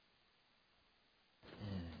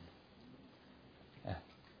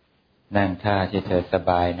นั่งท่าที่เธอส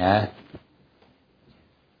บายนะ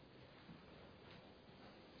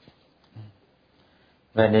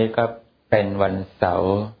วันนี้ก็เป็นวันเสา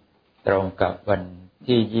ร์ตรงกับวัน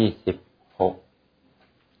ที่26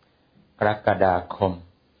กรกฎาคม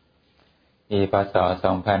ปีพ.ศ.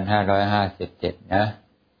 2557นะ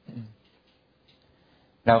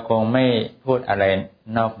เราคงไม่พูดอะไร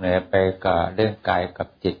นอกเหนือไปกับเรื่องกายกับ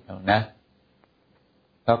จิตหรอกนะ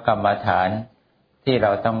เพราะกรรมฐานที่เร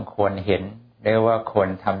าต้องควรเห็นเรียกว่าควร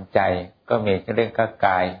ทำใจก็มีเรื่องกับก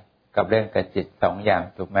ายกับเรื่องกับจิตสองอย่าง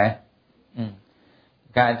ถูกไหม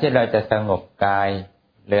การที่เราจะสงบกาย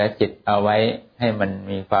เหลือจิตเอาไว้ให้มัน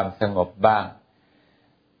มีความสงบบ้าง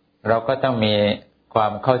เราก็ต้องมีควา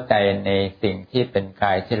มเข้าใจในสิ่งที่เป็นก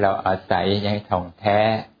ายที่เราอาศัยให้ท่องแท้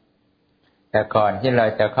แต่ก่อนที่เรา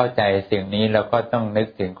จะเข้าใจสิ่งนี้เราก็ต้องนึก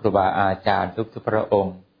ถึงครูบาอาจารย์ทุกๆพระอง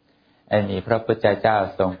ค์มีพระพุทธเจ้า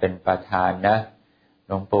ทรงเป็นประธานนะห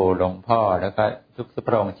ลวงปู่หลวงพ่อแล้วก็ทุกพ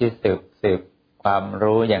ระองค์ที่สืบความ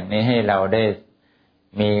รู้อย่างนี้ให้เราได้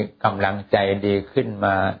มีกำลังใจดีขึ้นม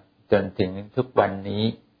าจนถึงทุกวันนี้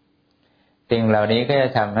สิ่งเหล่านี้ก็จะ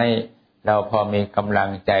ทำให้เราพอมีกำลั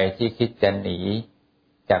งใจที่คิดจะหนี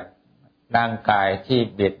จากร่างกายที่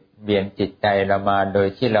เบียดจิตใจเรามาโดย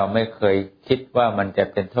ที่เราไม่เคยคิดว่ามันจะ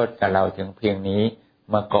เป็นโทษกับเราถึงเพียงนี้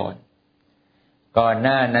มาก่อนห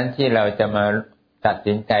น้านั้นที่เราจะมาตัด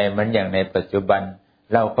สินใจมันอย่างในปัจจุบัน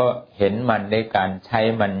เราก็เห็นมันในการใช้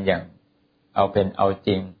มันอย่างเอาเป็นเอาจ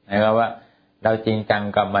ริงนะครับว่าเราจริงจัง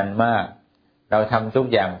กับมันมากเราทำทุก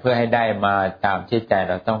อย่างเพื่อให้ได้มาตามที่ใจ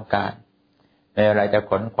เราต้องการไม่ว่าเราจะ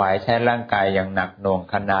ขนขวายใช้ร่างกายอย่างหนักหน่วง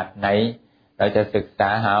ขนาดไหนเราจะศึกษา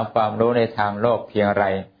หาความรู้ในทางโลกเพียงไร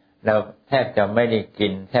เราแทบจะไม่ได้กิ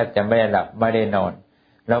นแทบจะไม่ได้หลับไม่ได้นอน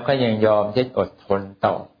เราก็ยังยอมที่อดทน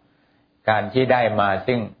ต่อการที่ได้มา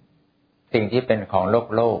ซึ่งสิ่งที่เป็นของ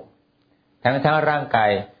โลกทั้งร่างกา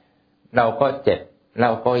ยเราก็เจ็บเรา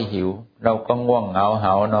ก็หิวเราก็ง่วงเหงาห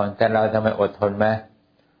านอนแต่เราทำไมอดทนไหม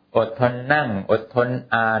อดทนนั่งอดทน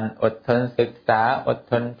อ่านอดทนศึกษาอด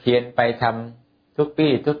ทนเพียรไปทำทุกปี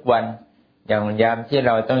ทุกวันอย่างยามที่เ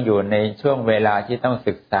ราต้องอยู่ในช่วงเวลาที่ต้อง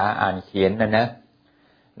ศึกษาอ่านเขียนนะ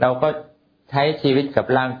เราก็ใช้ชีวิตกับ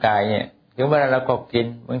ร่างกายเนี่ยถึงเวลาเราก็กิน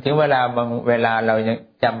บางเวลาเรายัง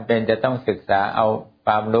จำเป็นจะต้องศึกษาเอาค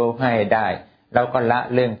วามรู้ให้ได้เราก็ละ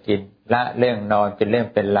เรื่องกินละเรื่องนอนเป็นเรื่อง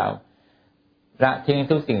เป็นราวละทิ้ง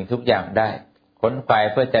ทุกสิ่งทุกอย่างได้ขนขวาย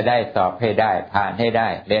เพื่อจะได้สอบให้ได้ผ่านให้ได้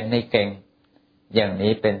เรียนให้เก่งอย่าง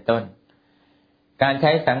นี้เป็นต้นการใ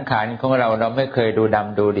ช้สังขารของเราไม่เคยดูด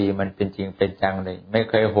ำดูดีมันเป็นจริงเป็นจังเลยไม่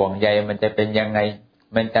เคยห่วงใยมันจะเป็นยังไง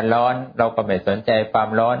มันจะร้อนเราก็ไม่สนใจความ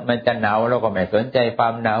ร้อนมันจะหนาวเราก็ไม่สนใจควา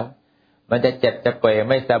มหนาวมันจะเจ็บจะป่วย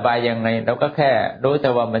ไม่สบายยังไงเราก็แค่รู้แต่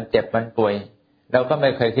ว่ามันเจ็บมันป่วยเราก็ไม่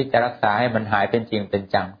เคยคิดจะรักษาให้มันหายเป็นจริงเป็น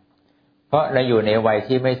จังเพราะเราอยู่ในวัย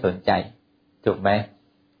ที่ไม่สนใจถูกไหม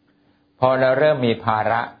พอเราเริ่มมีภา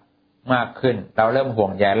ระมากขึ้นเราเริ่มห่ว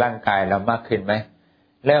งใยร่างกายเรามากขึ้นไหม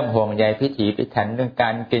เริ่มห่วงใยพิถีพิถันเรื่องกา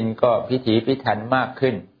รกินก็พิถีพิถันมาก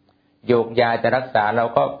ขึ้นโยกยาจะรักษาเรา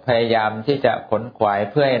ก็พยายามที่จะขนขวาย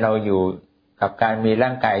เพื่อให้เราอยู่กับการมีร่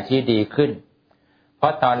างกายที่ดีขึ้นเพรา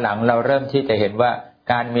ะตอนหลังเราเริ่มที่จะเห็นว่า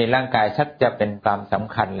การมีร่างกายชักจะเป็นความส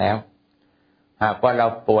ำคัญแล้วหากว่าเรา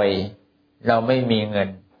ป่วยเราไม่มีเงิน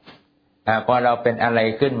หากว่าเราเป็นอะไร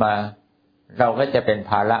ขึ้นมาเราก็จะเป็น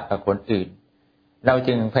ภาระกับคนอื่นเรา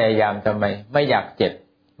จึงพยายามทำไมไม่อยากเจ็บ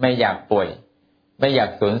ไม่อยากป่วยไม่อยาก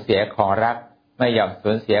สูญเสียของรักไม่อยากสู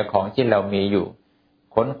ญเสียของที่เรามีอยู่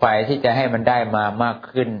ขนขวายที่จะให้มันได้มามาก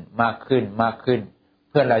ขึ้น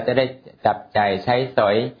เพื่อเราจะได้จับจ่ายใช้ส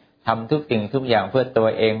อยทำทุกสิ่งทุกอย่างเพื่อตัว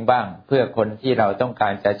เองบ้างเพื่อคนที่เราต้องกา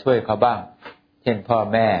รจะช่วยเขาบ้างเช่นพ่อ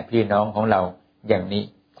แม่พี่น้องของเราอย่างนี้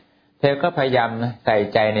เธอก็พยายามใส่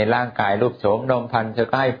ใจในร่างกายรูปโฉมนมพรรณเธอ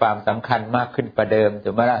ก็ให้ความสำคัญมากขึ้นกว่าเดิมถู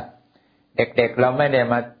กไหมล่ะเด็กๆเราไม่ได้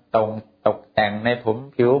มาตกแต่งในผม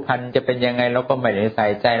ผิวพรรณจะเป็นยังไงเราก็ไม่ได้ใส่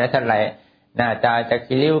ใจนะเท่าไหร่หน้าตาจะ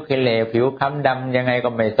ขี้ริ้วขี้เหร่ผิวค้ำดำยังไงก็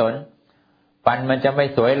ไม่สนฟันมันจะไม่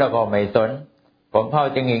สวยเราก็ไม่สนผมเผ้า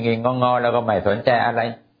จะงิ่งๆงอๆเราก็ไม่สนใจอะไร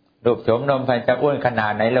รูปโฉมนมพรรณจะอ้วนขนา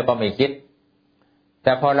ดไหนเราก็ไม่คิดแ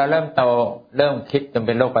ต่พอเราเริ่มโตเริ่มคิดจนเ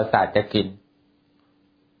ป็นโรคประสาทจะกิน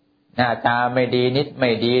หน้าตาไม่ดีนิดไ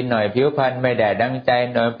ม่ดีหน่อยผิวพรรณไม่ได้ดังใจ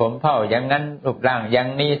หน่อยผมเผ้าอย่างนั้นรูปร่างอย่าง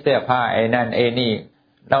นี้เสื้อผ้าไอ้นั่นไอ้นี่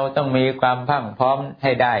เราต้องมีความพรั่งพร้อมใ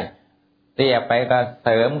ห้ได้เตี้ยไปก็เส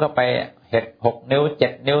ริมก็ไปเห็ด6 นิ้ว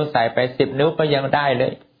7 นิ้วใส่ไป10 นิ้วก็ยังได้เล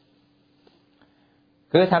ย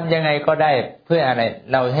คือทำยังไงก็ได้เพื่ออะไร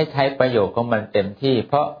เราให้ใช้ประโยชน์ของมันเต็มที่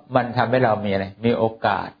เพราะมันทำให้เรามีอะไรมีโอก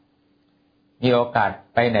าส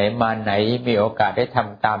ไปไหนมาไหนมีโอกาสได้ท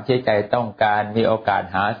ำตามที่ใจต้องการมีโอกาส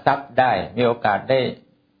หาทรัพย์ได้มีโอกาสได้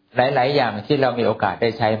หลายๆอย่างที่เรามีโอกาสได้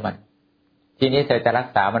ใช้มัน ทีนี้เธอจะรัก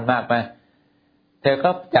ษามันมากไหมเธอก็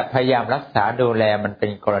จะพยายามรักษาดูแลมันเป็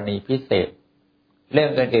นกรณีพิเศษเรื่อ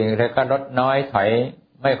งอื่นๆเธอก็ลดน้อยถอย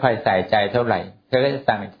ไม่ค่อยใส่ใจเท่าไหร่เธอก็จะ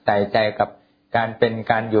ใส่ใจกับการเป็น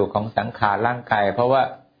การอยู่ของสังขารร่างกายเพราะว่า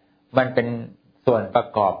มันเป็นส่วนประ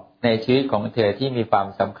กอบในชีวิตของเธอที่มีความ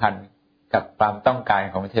สำคัญกับความต้องการ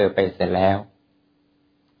ของเธอไปเสร็จแล้ว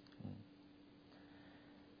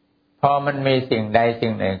พอมันมีสิ่งใดสิ่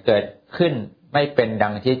งหนึ่งเกิดขึ้นไม่เป็นดั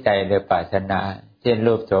งที่ใจเธอปรารถนาเช่น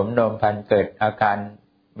รูปโฉมนมพรรณเกิดอาการ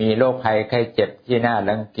มีโรคภัยไข้เจ็บที่น่า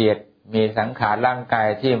รังเกียจมีสังขารร่างกาย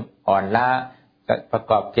ที่อ่อนล้าประ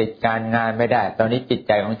กอบกิจการงานไม่ได้ตอนนี้จิตใ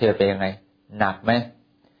จของเธอเป็นยังไงหนักไหม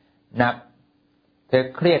หนักเธอ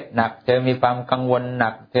เครียดหนักเธอมีความกังวลหนั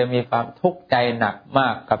กเธอมีความทุกข์ใจหนักมา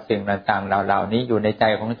กกับสิ่งต่างๆเหล่านี้อยู่ในใจ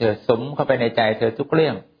ของเธอสุมเข้าไปในใจเธอทุกเรื่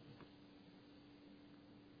อง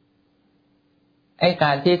ไอ้ก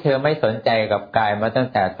ารที่เธอไม่สนใจกับกายมาตั้ง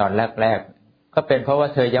แต่ตอนแรกๆก็เป็นเพราะว่า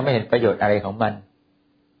เธอยังไม่เห็นประโยชน์อะไรของมัน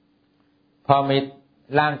พอมี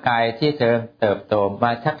ร่างกายที่เธอเติบโตม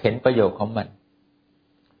าชักเห็นประโยชน์ของมัน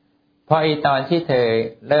พออีตอนที่เธอ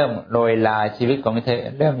เริ่มโรยลาชีวิตของเธอ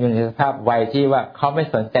เริ่มอยู่ในสภาพวัยที่ว่าเขาไม่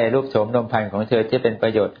สนใจรูปโฉมนมพรรณของเธอที่เป็นปร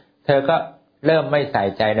ะโยชน์เธอก็เริ่มไม่ใส่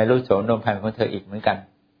ใจในรูปโฉมนมพรรณของเธออีกเหมือนกัน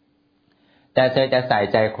แต่เธอจะใส่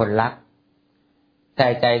ใจคนรักใส่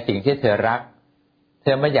ใจสิ่งที่เธอรักเธ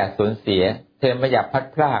อไม่อยากสูญเสียเธอไม่อยากพลัด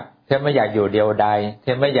พรากเธอไม่อยากอยู่เดียวดายเธ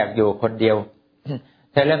อไม่อยากอยู่คนเดียว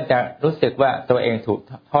เธอเริ่มจะรู้สึกว่าตัวเองถูก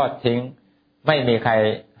ทอดทิ้งไม่มีใคร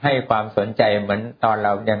ให้ความสนใจเหมือนตอนเร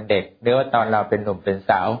ายังเด็กหรือว่าตอนเราเป็นหนุ่มเป็น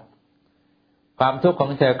สาวความทุกข์ขอ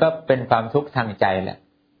งเธอก็เป็นความทุกข์ทางใจแหละ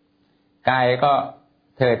กายก็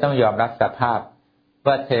เธอต้องยอมรับสภาพ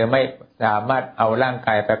ว่าเธอไม่สามารถเอาร่างก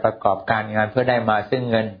ายไปประกอบการงานเพื่อได้มาซึ่ง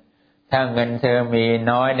เงินถ้าเงินเธอมี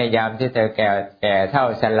น้อยในยามที่เธอแก่เฒ่า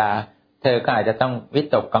ชราเธอก็อาจจะต้องวิ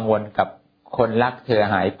ตกกังวลกับคนรักเธอ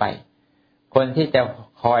หายไปคนที่จะ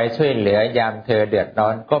คอยช่วยเหลือยามเธอเดือดร้อ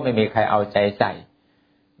นก็ไม่มีใครเอาใจใส่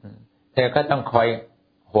เธอก็ต้องคอย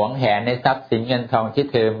หวงแหนในทรัพย์สินเงินทองที่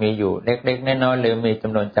เธอมีอยู่เล็กๆน้อยๆหรือมีจ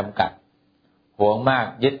ำนวนจำกัดหวงมาก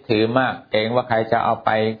ยึดถือมากเกรงว่าใครจะเอาไป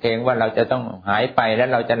เกรงว่าเราจะต้องหายไปแล้ว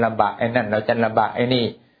เราจะลำบากไอ้นั่นเราจะลำบากไอ้นี่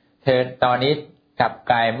เธอตอนนี้กลับ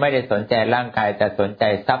กายไม่ได้สนใจร่างกายแต่สนใจ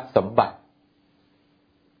ทรัพย์สมบัติ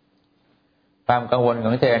ความกังวลข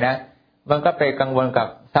องเธอนะมันก็ไปกังวลกับ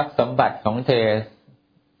ทรัพย์สมบัติของเธอ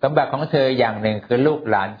สมบัติของเธออย่างหนึ่งคือลูก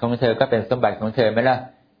หลานของเธอก็เป็นสมบัติของเธอไหมล่ะ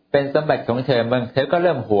เป็นสมบัติของเธอเธอก็เ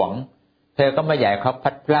ริ่มหวงเธอก็ไม่อยากเขาพ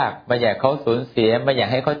ลัดพรากไม่อยากเขาสูญเสียไม่อยาก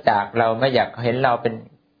ให้เขาจากเราไม่อยากเห็นเราเป็น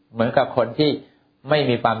เหมือนกับคนที่ไม่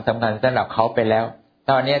มีความสำคัญสำหรับเขาไปแล้ว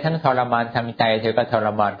ตอนนี้ทั้งทรมานทางใจเธอก็ทร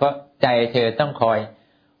มานเพราะใจเธอต้องคอย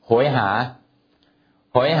โหยห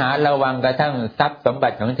าระวังกระทั่งทรัพย์สมบั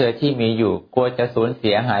ติของเธอที่มีอยู่กลัวจะสูญเ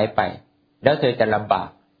สียหายไปแล้วเธอจะลำบาก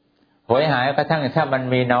โหยหากระทั่งถ้ามัน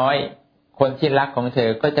มีน้อยคนที่รักของเธอ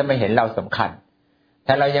ก็จะไม่เห็นเราสำคัญ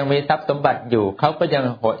ถ้าเรายังมีทรัพย์สมบัติอยู่เขาก็ยัง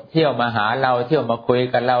เที่ยวมาหาเราเที่ยวมาคุย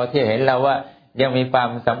กับเราที่เห็นเราว่ายังมีความ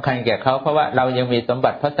สำคัญแก่เขาเพราะว่าเรายังมีสมบั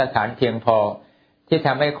ติพัสถานเพียงพอที่ท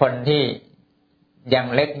ำให้คนที่ยัง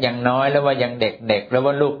เล็กยังน้อยแล้วว่ายังเด็กๆแล้ว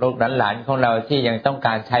ว่าลูกหลานของเราที่ยังต้องก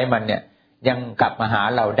ารใช้มันเนี่ยยังกลับมาหา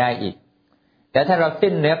เราได้อีกแต่ถ้าเรา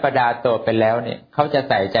สิ้นเนื้อประดาตัวไปแล้วเนี่ยเขาจะ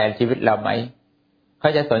ใส่ใจชีวิตเราไหมเขา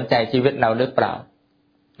จะสนใจชีวิตเราหรือเปล่า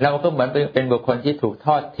เราก็เหมือนเป็นบุคคลที่ถูกท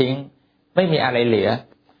อดทิ้งไม่มีอะไรเหลื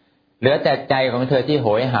อแต่ใจของเธอที่โห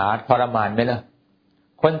ยหาทรมานไหมล่ะ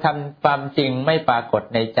คนทำความจริงไม่ปรากฏ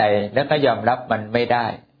ในใจแล้วก็ยอมรับมันไม่ได้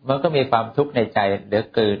มันก็มีความทุกข์ในใจเหลือ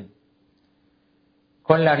เกินค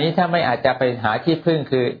นเหล่านี้ถ้าไม่อาจจะไปหาที่พึ่ง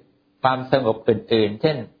คือความสงบอื่นๆเ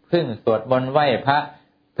ช่นพึ่งสวดมนต์ไหว้พระ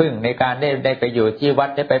พึ่งในการได้ไปอยู่ที่วัด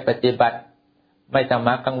ได้ไปปฏิบัติไม่ต้องม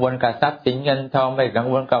ากังวลกับทรัพย์สินเงินทองไม่กัง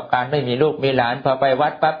วลกับการไม่มีลูกมีหลานพอไปวั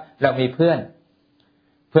ดปั๊บเรามีเพื่อน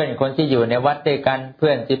คนที่อยู่ในวัดด้วยกันเพื่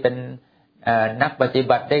อนที่เป็นนักปฏิ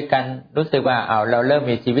บัติด้วยกันรู้สึกว่าเราเริ่ม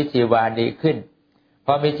มีชีวิตชีวาดีขึ้นพ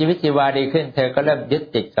อมีชีวิตชีวาดีขึ้นเธอก็เริ่มยึด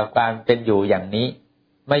ติดกับการเป็นอยู่อย่างนี้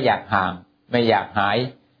ไม่อยากห่างไม่อยากหาย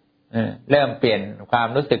เริ่มเปลี่ยนความ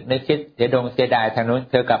รู้สึกนึกคิดเสียดายทางนู้น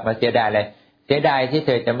เธอกลับมาเสียดายอะไรเสียดายที่เธ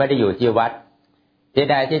อจะไม่ได้อยู่ที่วัดเสีย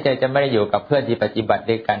ดายที่เธอจะไม่ได้อยู่กับเพื่อนที่ปฏิบัติ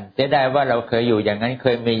ด้วยกันเสียดายว่าเราเคยอยู่อย่างนั้นเค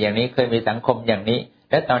ยมีอย่างนี้เคยมีสังคมอย่างนี้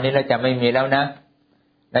และตอนนี้เราจะไม่มีแล้วนะ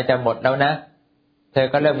เราจะหมดแล้วนะเธอ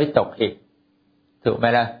ก็เริ่มวิตกอีกถูกไหม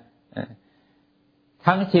ล่ะ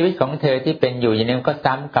ทั้งชีวิตของเธอที่เป็นอยู่อย่างนี้ก็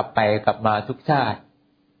ซ้ำกลับไปกลับมาทุกชาติ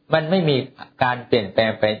มันไม่มีการเปลี่ยนแปล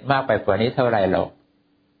งไปมากไปกว่านี้เท่าไหร่หรอก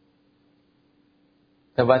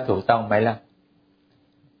แต่ว่าถูกต้องไหมล่ะ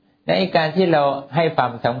ในการที่เราให้ควา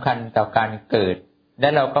มสำคัญต่อการเกิดและ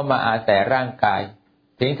เราก็มาอาศัยร่างกาย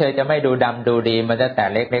ถึงเธอจะไม่ดูดำดูดีมันจะแต่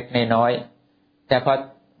เล็กๆน้อยๆแต่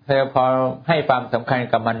พอให้ความสำคัญ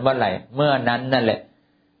กับมันเมื่อไหร่เมื่อนั้นนั่นแหละ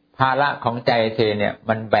ภาระของใจเธอเนี่ย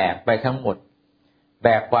มันแบกไปทั้งหมดแบ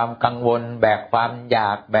กความกังวลแบกความอย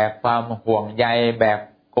ากแบกความห่วงใยแบก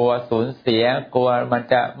กลัวสูญเสียกลัวมัน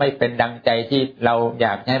จะไม่เป็นดังใจที่เราอย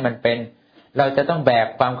ากให้มันเป็นเราจะต้องแบก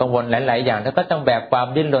ความกังวลหลายๆอย่างแล้วก็ต้องแบกความ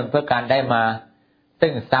ดิ้นรนเพื่อการได้มาซึ่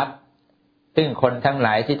งทรัพย์ซึ่งคนทั้งหล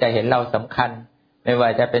ายที่จะเห็นเราสำคัญไม่ว่า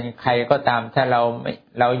จะเป็นใครก็ตามถ้าเ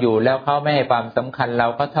ราอยู่แล้วเขาไม่ให้ความสำคัญเรา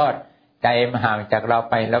ก็ทอดใจห่างจากเรา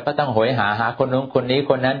ไปเราก็ต้องโหยหาคนนู้นคนนี้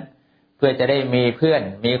คนนั้นเพื่อจะได้มีเพื่อน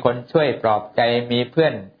มีคนช่วยปลอบใจมีเพื่อ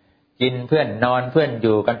นกินเพื่อนนอนเพื่อนอ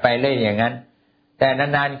ยู่กันไปเรื่อยอย่างนั้นแต่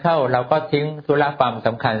นานๆเข้าเราก็ทิ้งธุระความส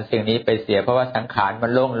ำคัญสิ่งนี้ไปเสียเพราะว่าสังขารมั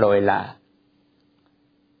นล่วงโรยลา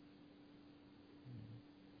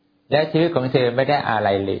และชีวิตของเธอไม่ได้อะไร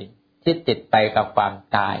เลยที่ติดไปกับความ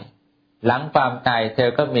ตายหลังความตายเธอ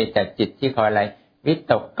ก็มีแต่จิตที่คอยอะไรวิ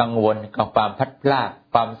ตกกังวลกับความพัดพลาด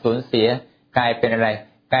ความสูญเสียกลายเป็นอะไร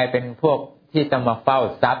กลายเป็นพวกที่จะมาเฝ้า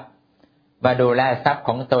ทรัพย์มาดูแลทรัพย์ข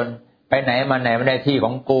องตนไปไหนมาไหนไม่ได้ที่ข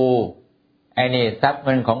องกูไอ้นี่ทรัพย์เ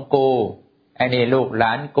งินของกูไอ้นี่ลูกหล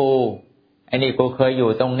านกูไอ้นี่กูเคยอยู่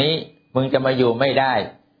ตรงนี้มึงจะมาอยู่ไม่ได้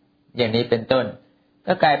อย่างนี้เป็นต้น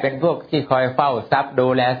ก็กลายเป็นพวกที่คอยเฝ้าทรัพย์ดู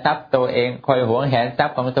แลทรัพย์ตัวเองคอยหวงแหนทรัพ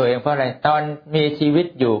ย์ของตัวเองเพราะอะไรตอนมีชีวิต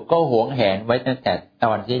อยู่ก็หวงแหนไว้ตั้งแต่ต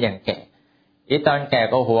อนที่ยังแก่อีตอนแก่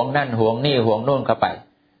ก็หวงนั่นหวงนี่หวงโน่นเข้าไป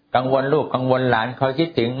กังวลลูกกังวลหลานคอยคิด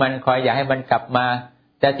ถึงมันคอยอยากให้มันกลับมา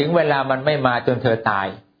แต่ถึงเวลามันไม่มาจนเธอตาย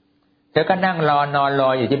เธอก็นั่งรอนอนรอ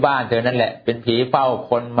อยู่ที่บ้านเธอนั่นแหละเป็นผีเฝ้า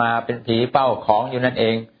คนมาเป็นผีเฝ้าของอยู่นั่นเอ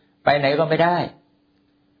งไปไหนก็ไม่ได้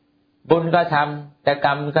บุญก็ทำแต่กร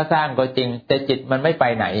รมก็สร้างก็จริงแต่จิตมันไม่ไป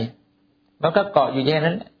ไหนมันก็เกาะอยู่อย่าง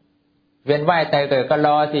นั้นเวียนว่ายตายเกิดก็ร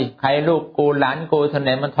อสิใครลูกกูหลานกูเท่าไหน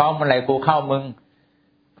มันท้องเมื่อไหร่กูเข้ามึง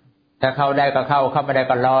ถ้าเข้าได้ก็เข้าไม่ได้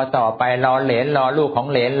ก็รอต่อไปรอเหลนรอลูกของ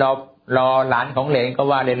เหลนรอหลานของเหลนก็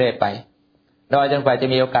ว่าเรื่อยๆไปรอจนกว่าจะ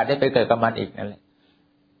มีโอกาสได้ไปเกิดกับมันอีกนั่นแหละ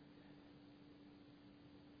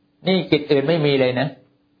นี่กิจอื่นไม่มีเลยนะ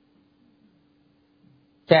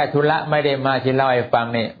แค่ธุระไม่ได้มาที่เล่าให้ฟัง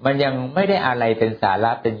เนี่ยมันยังไม่ได้อะไรเป็นสาร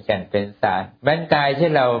ะเป็นแก่นเป็นสารแม้กายที่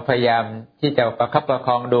เราพยายามที่จะประคับประค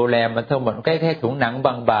องดูแลมันทั้งหมดแค่ถุงหนังบ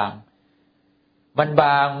างๆมันบ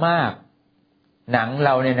างมากหนังเร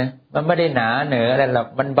าเนี่ยนะมันไม่ได้หนาเหนืออะไรหรอก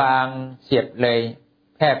มันบางเฉียบเลย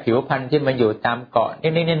แค่ผิวพรรณที่มันอยู่ตามเกาะ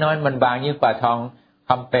นิดๆน้อยๆมันบางยิ่งกว่าทองค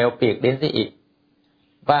ำเปลวปีกลิ้นซะอีก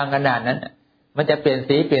บางขนาดนั้นมันจะเปลี่ยน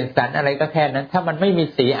สีเปลี่ยนสันอะไรก็แค่นั้นถ้ามันไม่มี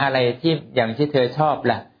สีอะไรที่อย่างที่เธอชอบ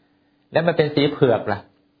ล่ะแล้วมันเป็นสีเผือกล่ะ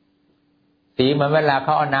สีเหมือนเวลาเข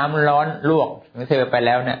าเอาน้ำร้อนลวกของเธอไปแ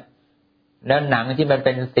ล้วเนี่ยแล้วหนังที่มันเ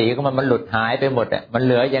ป็นสีของมันหลุดหายไปหมดอ่ะมันเ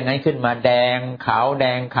หลืออย่างนั้นขึ้นมาแดงขาวแด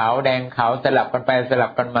งขาวแดงขาวสลับกันไปสลั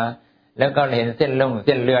บกันมาแล้วก็เห็นเส้นเ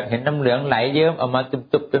ส้นเลือดเห็นน้ำเหลืองไหลเยิ้มออกมา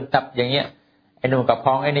ตุบๆตับๆอย่างเงี้ยไอ้หนูกับพ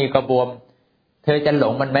องไอ้นี่ก็บวมเธอจะหล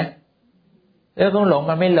งมันไหมคงหลง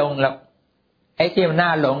มันไม่ลงหรอกไอ้ที่มันน่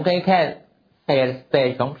าหลงแค่เศษ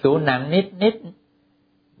ของผิวหนังนิด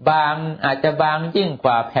บางอาจจะบางยิ่งก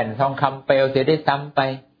ว่าแผ่นทองคำเปลวเสียได้ซ้ำไป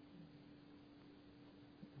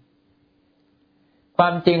ควา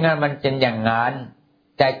มจริงมันเป็นอย่างนั้น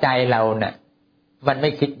ใจเราเนี่ยมันไม่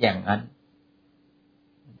คิดอย่างนั้น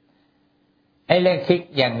ไอ้เรื่องคิด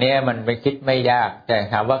อย่างเนี้ยมันไปคิดไม่ยากแต่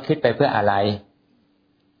ถามว่าคิดไปเพื่ออะไร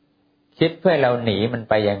คิดเพื่อเราหนีมัน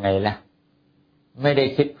ไปยังไงล่ะไม่ได้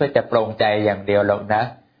คิดเพื่อจะปรงใจอย่างเดียวหรอกนะ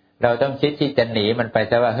เราต้องคิดที่จะหนีมันไป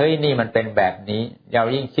ซะว่าเฮ้ยนี่มันเป็นแบบนี้เรา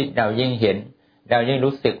ยิ่งคิดเรายิ่งเห็นเรายิ่ง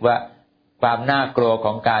รู้สึกว่าความน่ากลัวข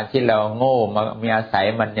องการที่เราโง่มามีอาศัย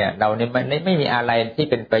มันเนี่ยเราเนี่ยมันไม่มีอะไรที่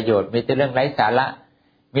เป็นประโยชน์มีแต่เรื่องไร้สาระ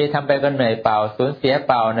มีทำไปก็เหนื่อยเปล่าสูญเสียเ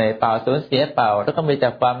ปล่าเหนื่อยเปล่าสูญเสียเปล่าแล้วก็มีแต่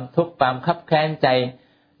ความทุกข์ความคับแค้นใจ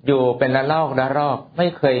อยู่เป็นละลอกไม่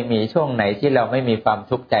เคยมีช่วงไหนที่เราไม่มีความ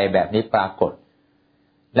ทุกข์ใจแบบนี้ปรากฏ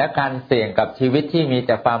และการเสี่ยงกับชีวิตที่มีแ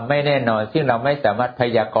ต่ความไม่แน่นอนซึ่งเราไม่สามารถพ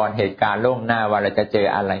ยากรณ์เหตุการณ์ล่วงหน้าว่าเราจะเจอ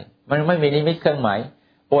อะไรมันไม่มีนิมิตเครื่องหมาย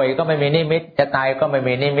ป่วยก็ไม่มีนิมิตจะตายก็ไม่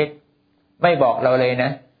มีนิมิตไม่บอกเราเลยน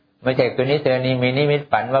ะไม่ใช่คืนนี้เธอนี่มีนิมิต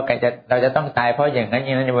ฝันว่าเราจะต้องตายเพราะอย่างนั้นอ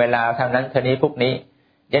ย่างนั้นในเวลาเท่านั้นเท่านี้พวกนี้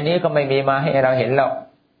อย่างนี้ก็ไม่มีมาให้เราเห็นหรอก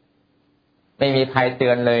ไม่มีใครเตื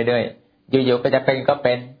อนเลยด้วยอยู่ๆก็จะเป็นก็เ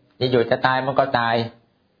ป็นอยู่ๆจะตายมันก็ตาย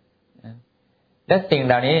และสิ่งเ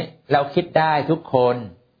หล่านี้เราคิดได้ทุกคน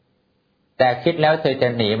แต่คิดแล้วเธอจะ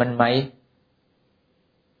หนีมันไหม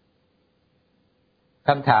ค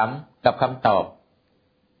ำถามกับคำตอบ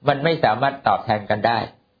มันไม่สามารถตอบแทนกันได้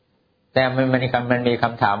แต่มันมีค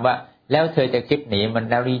ำถามว่าแล้วเธอจะคิดหนีมัน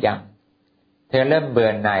แล้วหรือยังเธอเริ่มเบื่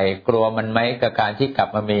อหน่ายกลัวมันไหมกับการที่กลับ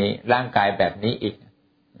มามีร่างกายแบบนี้อีก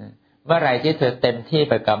เมื่อไหร่ที่เธอเต็มที่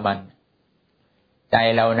ไปกับมันใจ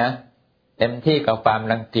เรานะเต็มที่กับความ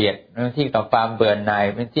รังเกียจเต็มที่กับความเบื่อหน่าย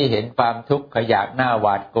เป็นที่เห็นความทุกข์ขยากหน้าหว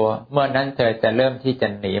าดกลัวเมื่อนั้นเธอจะเริ่มที่จะ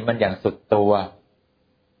หนีมันอย่างสุดตัว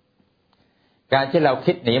การที่เรา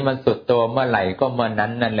คิดหนีมันสุดตัวเมื่อไหร่ก็เมื่อนั้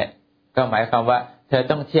นนั่นแหละก็หมายความว่าเธอ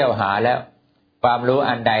ต้องเที่ยวหาแล้วความรู้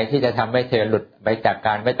อันใดที่จะทำให้เธอหลุดไปจากก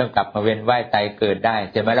ารไม่ต้องกลับมาเวียนว่ายตายเกิดได้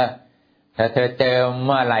ใช่ไหมล่ะถ้าเธอเจอเ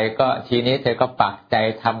มื่อไหร่ก็ทีนี้เธอก็ปักใจ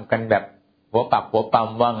ทำกันแบบหัวปักหัวปั๊ม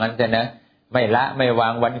ว่างั้นจะนะไม่ละไม่วา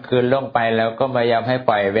งวันคืนล่วงไปแล้วก็พยายามให้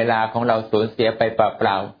ปล่อยเวลาของเราสูญเสียไปเป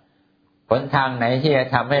ล่าๆหนทางไหนที่จะ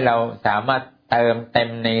ทำให้เราสามารถเติมเต็ม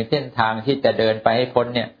ในเส้นทางที่จะเดินไปให้พ้น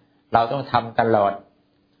เนี่ยเราต้องทำตลอด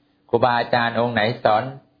ครูบาอาจารย์องค์ไหนสอน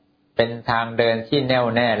เป็นทางเดินที่แน่ว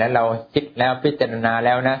แน่แล้วเราคิดแล้วพิจารณาแ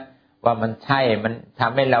ล้วนะว่ามันใช่มันท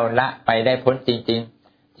ำให้เราละไปได้พ้นจริง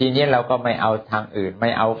ๆทีนี้เราก็ไม่เอาทางอื่นไม่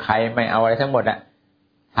เอาใครไม่เอาอะไรทั้งหมดอะ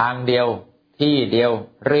ทางเดียวที่เดียว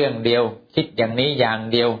เรื่องเดียวคิดอย่างนี้อย่าง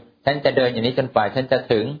เดียวฉันจะเดินอย่างนี้จนกว่าฉันจะ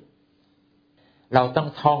ถึงเราต้อง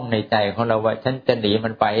ท่องในใจของเราว่าฉันจะหนีมั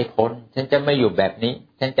นไปให้พ้นฉันจะไม่อยู่แบบนี้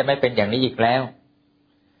ฉันจะไม่เป็นอย่างนี้อีกแล้ว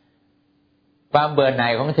ความเบื่อหน่า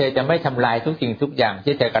ยของเธอจะไม่ทำลายทุกสิ่งทุกอย่าง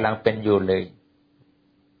ที่เธอกำลังเป็นอยู่เลย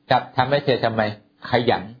กลับทำให้เธอทำไมข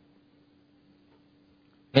ยัน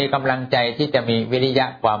มีกำลังใจที่จะมีวิริยะ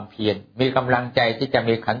ความเพียรมีกำลังใจที่จะ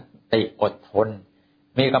มีขันติอดทน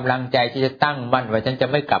มีกำลังใจที่จะตั้งมั่นว่าฉันจะ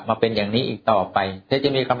ไม่กลับมาเป็นอย่างนี้อีกต่อไปเธอจะ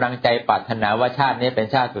มีกำลังใจปรารถนาว่าชาตินี้เป็น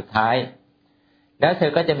ชาติสุดท้ายแล้วเธ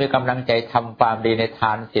อก็จะมีกำลังใจทำความดีในท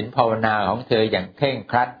านศีลภาวนาของเธออย่างเคร่ง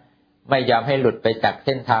ครัดไม่ยอมให้หลุดไปจากเ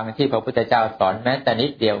ส้นทางที่พระพุทธเจ้าสอนแม้แต่นิ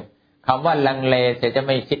ดเดียวคำว่าลังเลเธอจะไ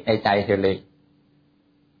ม่คิดในใจเธอเลย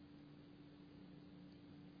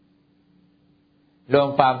รวม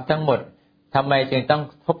ความทั้งหมดทำไมจึงต้อง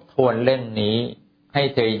ทบทวนเรื่องนี้ให้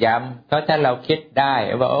เธอย้ำเพราะถ้าเราคิดได้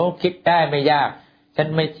ว่าโอ้คิดได้ไม่ยากฉัน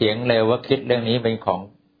ไม่เถียงเลยว่าคิดเรื่องนี้เป็นของ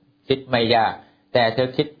คิดไม่ยากแต่เธอ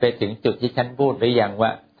คิดไปถึงจุดที่ฉันพูดหรือยังว่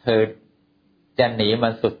าเธอจะหนีมั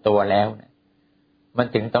นสุดตัวแล้วมัน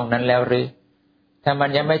ถึงตรงนั้นแล้วหรือถ้ามัน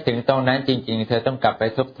ยังไม่ถึงตรงนั้นจริงๆเธอต้องกลับไป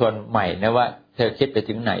ทบทวนใหม่นะว่าเธอคิดไป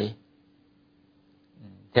ถึงไหน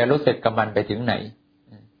เธอรู้สึกกับมันไปถึงไหน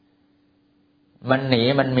มันหนี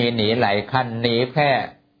มันมีหนีหลายขั้นหนีแค่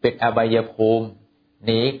ปิดอบายภูมิห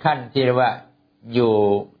นีขั้นที่เรียกว่าอยู่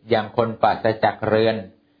อย่างคนปราศจากเรือน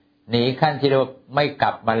หนีขั้นที่เรียกว่าไม่ก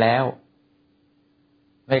ลับมาแล้ว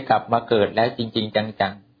ไม่กลับมาเกิดแล้วจริงๆจั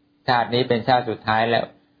งๆชาตินี้เป็นชาติสุดท้ายแล้ว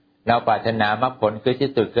เราปรารถนามรรคผลคือ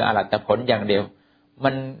ที่สุดคืออรหัตผลอย่างเดียวมั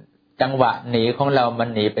นจังหวะหนีของเรามัน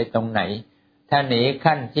หนีไปตรงไหนถ้าหนี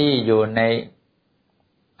ขั้นที่อยู่ใน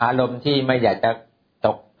อารมณ์ที่ไม่อยากจะต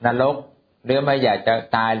กนรกหรือไม่อยากจะ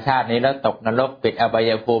ตายชาตินี้แล้วตกนรกปิดอบา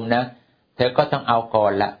ยภูมินะเธอก็ต้องเอาก่อ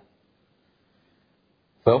นละ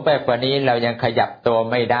สูงไปกว่านี้เรายังขยับตัว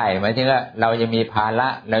ไม่ได้หมายถึงว่าเรายังมีภาระ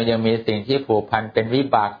เรายังมีสิ่งที่ผูกพันเป็นวิ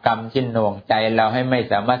บากกรรมที่หน่วงใจเราให้ไม่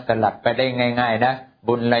สามารถสลัดไปได้ง่ายๆนะ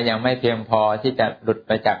บุญเรายังไม่เพียงพอที่จะหลุดไ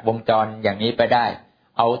ปจากวงจรอย่างนี้ไปได้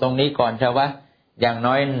เอาตรงนี้ก่อนเถอะวะอย่าง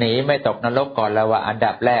น้อยหนีไม่ตกนรกก่อนแล้วว่าอัน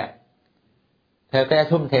ดับแรกเธอก็จะ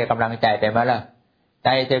ทุ่มเทกำลังใจไปมั้ยล่ะใจ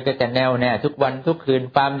เธอก็จะแน่วแน่ทุกวันทุกคืน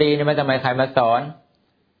ความดีนี่ไม่ต้องมีใครมาสอน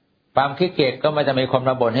ความขี้เกียจก็ไม่จะมีคน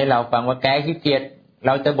มาบ่นให้เราฟังว่าแกขี้เกียจเร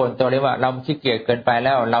าจะบ่นตัวเลยว่าเราขี้เกียจเกินไปแ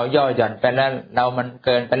ล้วเราย่อหย่อนไปแล้วเรามันเ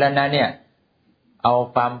กินไปแล้วนะเนี่ยเอา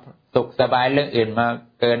ความสุขสบายเรื่องอื่นมา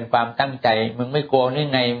เกินความตั้งใจมึงไม่กลัวนี่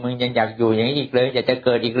ไงมึงยังอยากอยู่อย่างนี้อีกเลยอยากจะเ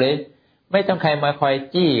กิดอีกเลยไม่ต้องใครมาคอย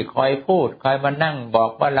จี้คอยพูดคอยมานั่งบอ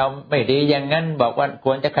กว่าเราไม่ดีอย่างนั้นบอกว่าค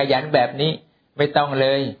วรจะขยันแบบนี้ไม่ต้องเล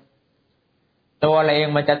ยตัวเราเอง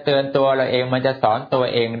มันจะเตือนตัวเราเองมันจะสอนตัว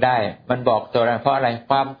เองได้มันบอกตัวเราเพราะอะไร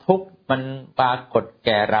ความทุกข์มันปรากฏแ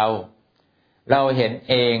ก่เราเห็น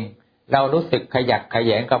เองเรารู้สึกขยักขยแ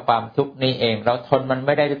ยงกับความทุกข์นี้เองเราทนมันไ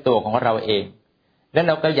ม่ได้ด้วยตัวของเราเองแล้วเ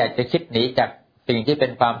ราก็อยากจะคิดหนีจากสิ่งที่เป็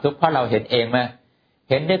นความทุกข์เพราะเราเห็นเองมา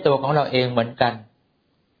เห็นด้วยตัวของเราเองเหมือนกัน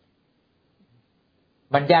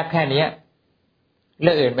มันยากแค่นี้เ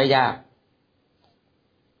รื่องอื่นไม่ยาก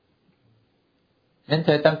นั้นเธ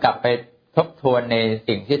อต้องกลับไปทบทวนใน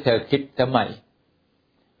สิ่งที่เธอคิดสมัย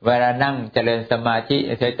เวลานั่งเจริญสมาธิ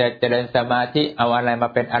เธอจะเจริญสมาธิเอาอะไรมา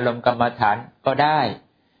เป็นอารมณ์กรรมฐานก็ได้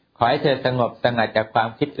ขอให้เธอสงบสงัดจากความ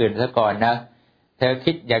คิดอื่นซะก่อนนะเธอ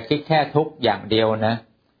คิดอย่าคิดแค่ทุกข์อย่างเดียวนะ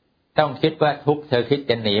ต้องคิดว่าทุกข์เธอคิด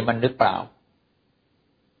จะหนีมันหรือเปล่า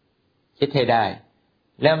คิดให้ได้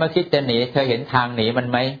แล้วมาคิดจะหนีเธอเห็นทางหนีมัน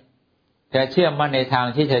ไหมเธอเชื่อมั่นในทาง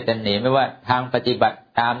ที่เธอจะหนีไม่ว่าทางปฏิบัติ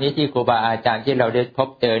ตามนี้ที่ครูบาอาจารย์ที่เราได้พบ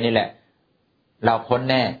เจอนี่แหละเราพ้น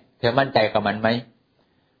แน่เธอมั่นใจกับมันไหม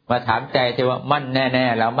มาถามใจเธอว่ามั่นแน่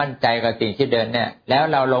ๆเรามั่นใจกับสิ่งที่เดินเนี่ยแล้ว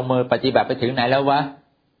เราลงมือปฏิบัติไปถึงไหนแล้ววะ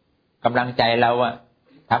กำลังใจเราอะ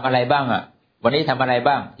ทำอะไรบ้างอะวันนี้ทำอะไร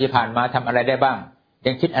บ้างที่ผ่านมาทำอะไรได้บ้าง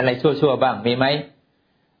ยังคิดอะไรชั่วๆบ้างมีไหม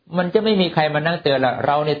มันจะไม่มีใครมานั่งเตือนเ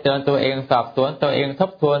ราเนี่ยเตือนตัวเองสอบสวนตัวเองท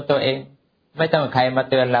บทวนตัวเองไม่ต้องใครมา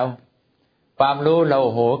เตือนเราความรู้เรา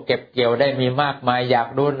โหเก็บเกี่ยวได้มีมากมายอยาก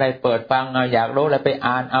รู้อะไรเปิดฟังเอาอยากรู้อะไรไป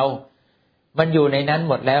อ่านเอามันอยู่ในนั้น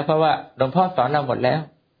หมดแล้วเพราะว่าหลวงพ่อสอนเราหมดแล้ว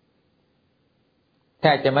แ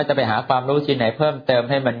ค่จะไม่จะไปหาความรู้ที่ไหนเพิ่มเติม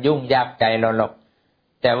ให้มันยุ่งยากใจเราหรอก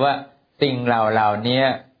แต่ว่าสิ่งเหล่านี้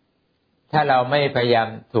ถ้าเราไม่พยายาม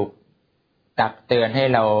ถูกตักเตือนให้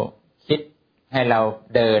เราคิดให้เรา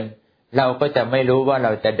เดินเราก็จะไม่รู้ว่าเร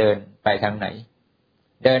าจะเดินไปทางไหน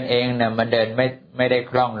เดินเองนะมันเดินไม่ได้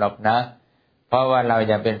คล่องหรอกนะเพราะว่าเรา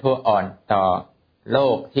ยังเป็นผู้อ่อนต่อโล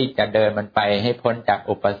กที่จะเดินมันไปให้พ้นจาก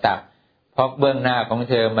อุปสรรคเพราะเบื้องหน้าของ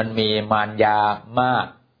เธอมันมีมารยามาก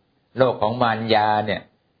โลกของมารยาเนี่ย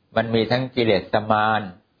มันมีทั้งกิเลสมาร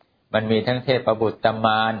มันมีทั้งเทพบุตรม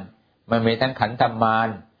ารมันมีทั้งขันธมาร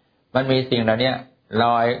มันมีสิ่งเหล่านี้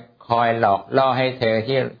คอยหลอกล่อให้เธอ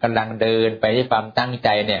ที่กำลังเดินไปที่ความตั้งใจ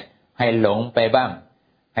เนี่ยให้หลงไปบ้าง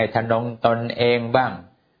ให้ทะนงตนเองบ้าง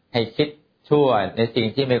ให้คิดชั่วในสิ่ง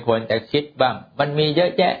ที่ไม่ควรจะคิดบ้างมันมีเยอ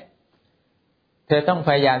ะแยะเธอต้องพ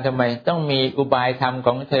ยายามทำไมต้องมีอุบายธรรมข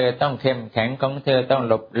องเธอต้องเข้มแข็งของเธอต้อง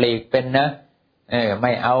หลบหลีกเป็นนะไ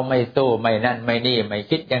ม่เอาไม่สู้ไม่นั่นไม่นี่ไม่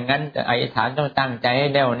คิดอย่างนั้นอธิษฐานต้องตั้งใจให้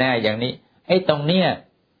แน่วแน่อย่างนี้ไอ้ตรงเนี้ย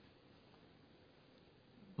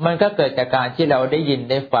มันก็เกิดจากการที่เราได้ยิน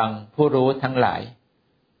ได้ฟังผู้รู้ทั้งหลาย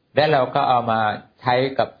และเราก็เอามาใช้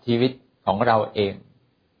กับชีวิตของเราเอง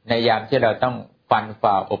ในยามที่เราต้องฟัน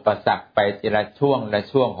ฝ่าอุปสรรคไปทีละช่วงละ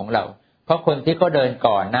ช่วงของเราเพราะคนที่เขาเดิน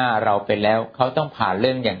ก่อนหน้าเราไปแล้วเขาต้องผ่านเ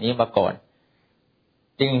รื่องอย่างนี้มาก่อน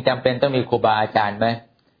จึงจำเป็นต้องมีครูบาอาจารย์ไหม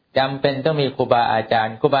จำเป็นต้องมีครูบาอาจาร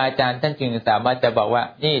ย์ครูบาอาจารย์ท่านจึงสามารถจะบอกว่า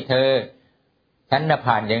นี่เธอฉันน่ะ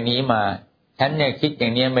ผ่านอย่างนี้มาฉันเนี่ยคิดอย่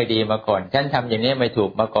างนี้ไม่ดีมาก่อนฉันทำอย่างนี้ไม่ถู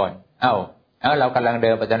กมาก่อนเอ้าเรากำลังเดิ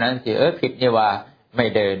นไปตอนนั้นสิผิดนี่ว่าไม่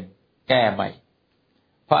เดินแก้ใหม่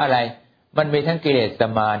เพราะอะไรมันมีทั้งกิเลส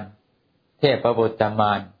มารเทพบุตรม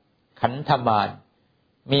ารขันธมาร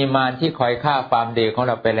มีมารที่คอยฆ่าความดีของเ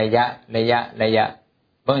ราเป็นระยะ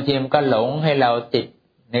บางทีมันก็หลงให้เราติด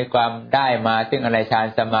ในความได้มาซึ่งอะไรฌาน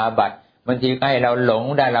สมาบัติบางทีก็ให้เราหลง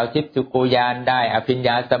ได้เราทิพย์จุกูญาณได้อภิญญ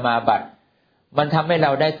าสมาบัติมันทำให้เร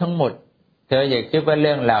าได้ทั้งหมดเธออย่าคิดว่าเ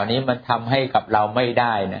รื่องเหล่านี้มันทำให้กับเราไม่ไ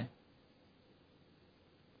ด้นะ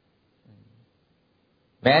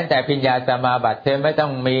แม้แต่อภิญญาสมาบัติเธอไม่ต้อ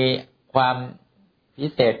งมีความพิ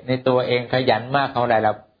เศษในตัวเองขยันมากเท่าไหร่ล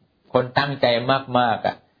ะคนตั้งใจมาก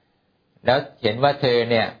ๆแล้วเห็นว่าเธอ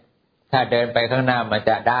เนี่ยถ้าเดินไปข้างหน้ามัน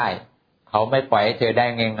จะได้เขาไม่ปล่อยให้เธอได้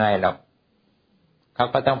ง่ายๆหรอกเขา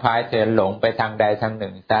ก็ต้องพาเธอหลงไปทางใดทางห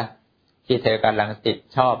นึ่งซะที่เธอกำลังติด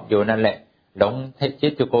ชอบอยู่นั่นแหละหลงทิ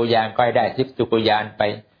พย์จุกูญาณก็ได้ทิพย์จุกูญาณไป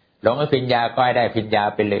หลงอภิญญาก็ได้อภิญญา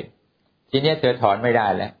ไปเลยทีนี้เธอถอนไม่ได้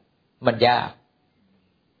แล้วมันยาก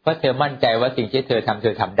เพราะเธอมั่นใจว่าสิ่งที่เธอท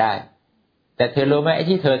ำได้แต่เธอรู้ไหมไอ้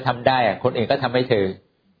ที่เธอทำได้คนอื่นก็ทำให้เ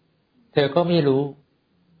ธอก็ไม่รู้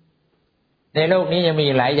ในโลกนี้ยังมี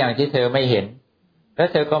หลายอย่างที่เธอไม่เห็นแล้ว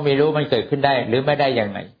เธอก็ไม่รู้มันเกิดขึ้นได้หรือไม่ได้อย่า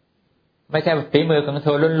งไรไม่ใช่ฝีมือของเธ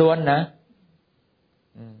อล้วนๆนะ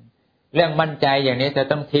เรื่องมั่นใจอย่างนี้เธอ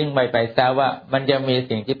ต้องทิ้งไปซะว่ามันจะมี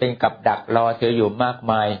สิ่งที่เป็นกับดักรอเธออยู่มาก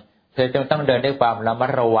มายเธอจึงต้องเดินด้วยความระมั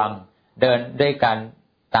ดระวังเดินด้วยการ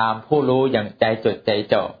ตามผู้รู้อย่างใจจดใจ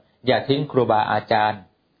จ่ออย่าทิ้งครูบาอาจารย์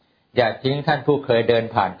อย่าทิ้งท่านผู้เคยเดิน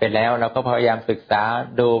ผ่านไปแล้วเราก็พยายามศึกษา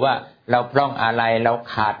ดูว่าเราพร่องอะไรเรา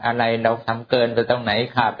ขาดอะไรเราทำเกินไปตรงไหน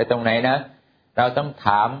ขาดไปตรงไหนนะเราต้องถ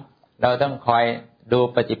ามเราต้องคอยดู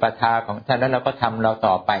ปฏิปทาของท่านแล้วเราก็ทำเรา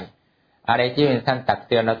ต่อไปอะไรที่ท่านตักเ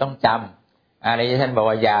ตือนเราต้องจำอะไรที่ท่านบอก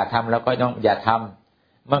ว่าอย่าทำเราก็ต้องอย่าท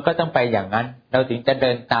ำมันก็ต้องไปอย่างนั้นเราถึงจะเดิ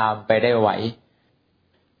นตามไปได้ไหว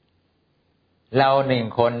เราหนึ่ง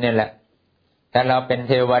คนเนี่ยแหละแต่เราเป็น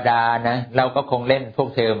เทวดานะเราก็คงเล่นพวก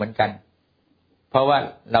เธอเหมือนกันเพราะว่า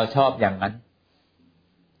เราชอบอย่างนั้น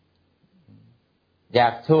อยา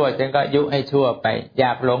กชั่วฉันก็ยุให้ชั่วไปอย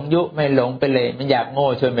ากหลงยุไม่หลงไปเลยมันอยากโง่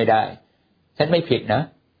ช่วยไม่ได้ฉันไม่ผิดนะ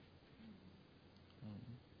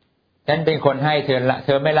ฉันเป็นคนให้เธอละเธ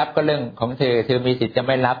อไม่รับก็เรื่องของเธอมีสิทธิ์จะไ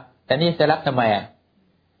ม่รับแต่นี่จะรับทำไม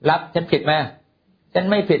รับฉันผิดไหมฉัน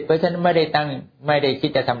ไม่ผิดเพราะฉันไม่ได้คิด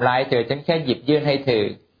จะทำร้ายเธอฉันแค่หยิบยื่นให้เธ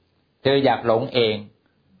ออยากหลงเอง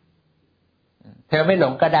เธอไม่หล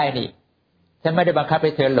งก็ได้นี่ฉันไม่ได้บังคับใ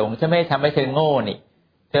ห้เธอหลงฉันไม่ได้ทำให้เธอโง่นี่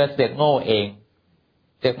เธอเสือกโง่เอง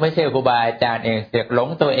เสือกไม่เชื่อครูบาอาจารย์เองเสือกหลง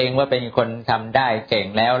ตัวเองว่าเป็นคนทำได้เก่ง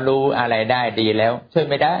แล้วรู้อะไรได้ดีแล้วช่วย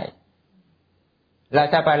ไม่ได้แล้ว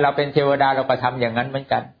ถ้าเราเป็นเทวดาเราก็ทำอย่างนั้นเหมือน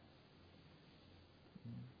กัน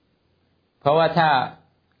เพราะว่า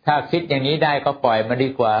ถ้าคิดอย่างนี้ได้ก็ปล่อยมันดี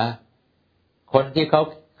กว่า คนที่เ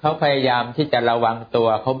ขาพยายามที่จะระวังตัว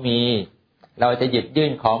เขามีเราจะหยิบยื่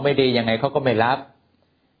นของไม่ดียังไงเขาก็ไม่รับ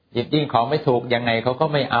หยิบยื่นของไม่ถูกยังไงเขาก็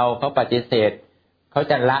ไม่เอาเขาปฏิเสธเขา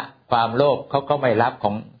จะละความโลภเขาก็ไม่รับข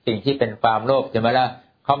องสิ่งที่เป็นความโลภใช่ไหมล่ะ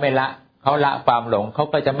เขาไม่ละเขาละความหลงเขา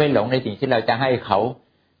ก็จะไม่หลงในสิ่งที่เราจะให้เขา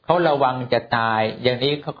ระวังจะตายอย่าง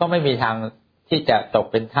นี้เขาก็ไม่มีทางที่จะตก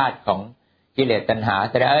เป็นทาสของกิเลสตัณหา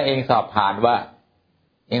แต่เองสอบผ่านว่า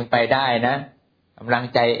เองไปได้นะกำลัง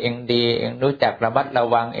ใจเองดีเองรู้จักระมัดระ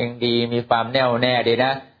วังเองดีมีความแน่วแน่ดีน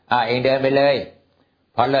ะเองเดินไปเลย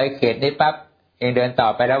พอเลยเขตนี้ปั๊บเองเดินต่อ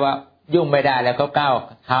ไปแล้วว่ายุ่งไม่ได้แล้วเขาก้าว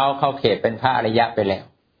เท้าเข้าเขตเป็นพระอริยะไปแล้ว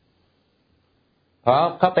เพราะ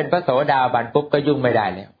เขาเป็นพระโสดาบันปุ๊บก็ยุ่งไม่ได้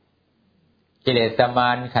แล้วกิเลสมา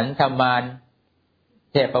รขันธมาร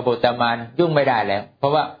เทพบุตรมารยุ่งไม่ได้แล้วเพรา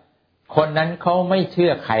ะว่าคนนั้นเขาไม่เชื่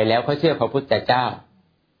อใครแล้วเขาเชื่อพระพุทธเจ้า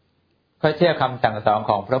เขาเชื่อคำสั่งสอน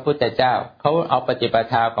ของพระพุทธเจ้าเขาเอาปฏิป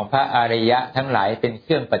ทาของพระอริยะทั้งหลายเป็นเค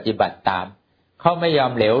รื่องปฏิบัติตามเขาไม่ยอ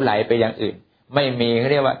มเหลวไหลไปอย่างอื่นไม่มีเขา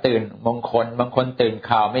เรียกว่าตื่นมงคลบางคนตื่น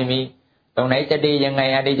ข่าวไม่มีตรงไหนจะดียังไง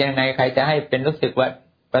ดียังไงใครจะให้เป็นรู้สึกว่า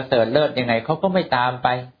ประเสริฐเลิศยังไงเขาก็ไม่ตามไป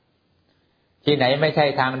ที่ไหนไม่ใช่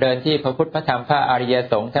ทางเดินที่พระพุทธพระธรรมพระอริย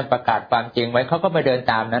สงฆ์ท่านประกาศความจริงไว้เขาก็ไม่เดิน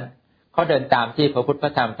ตามนั้นเขาเดินตามที่พระพุทธพร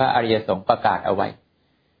ะธรรมพระอริยสงฆ์ประกาศเอาไว้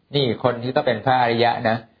นี่คนที่ก็เป็นพระอริยะ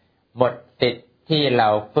นะหมดติดที่เรา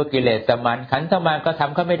พวกกิเลสมารขันธมารก็ท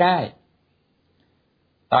ำเขาไม่ได้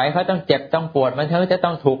ต่อให้เขาต้องเจ็บต้องปวดมันเขาจะต้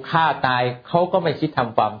องถูกฆ่าตายเขาก็ไม่คิดท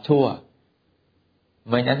ำความชั่วเ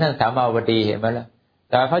หมือนนั้นท่านสามาวดีเห็นไหมล่ะ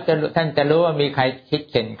แต่ท่านจะรู้ว่ามีใครคิด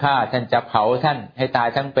เข็นฆ่าท่านจะเผาท่านให้ตาย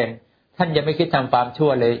ทั้งเป็นท่านยังไม่คิดทำความชั่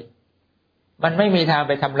วเลยมันไม่มีทางไ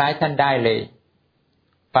ปทำร้ายท่านได้เลย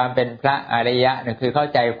ความเป็นพระอริยะนั่นคือเข้า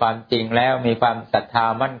ใจความจริงแล้วมีความศรัทธา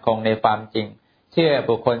มั่นคงในความจริงเชื่อ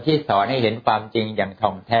บุคคลที่สอนให้เห็นความจริงอย่างถ่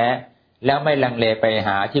องแท้แล้วไม่ลังเลไปห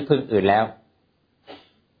าที่พึ่งอื่นแล้ว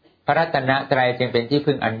พระรัตนตรัยจึงเป็นที่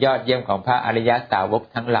พึ่งอันยอดเยี่ยมของพระอริยสาวก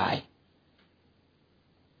ทั้งหลาย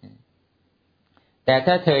แต่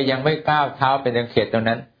ถ้าเธอยังไม่ก้าวเท้าไปถึงเขตตรง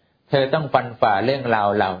นั้นเธอต้องฟันฝ่าเรื่องราว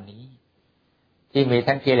เหล่านี้ที่มี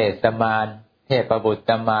ทั้งกิเลสมารเทพบุต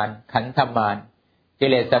รมารขันธมารกิ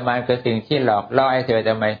เลสมารคือสิ่งที่หลอกล่อให้เธอท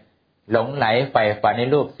ำไมหลงไหลใฝ่ฝันใน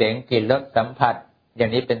รูปเสียงกลิ่นรสสัมผัสอย่า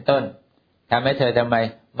งนี้เป็นต้นทำให้เธอทำไม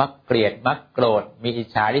มักเกลียดมักโกรธมีอิจ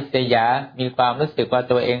ฉาริษยามีความรู้สึกว่า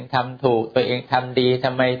ตัวเองทำถูกตัวเองทำดีท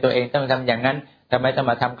ำไมตัวเองต้องทำอย่างนั้นทำไมต้อง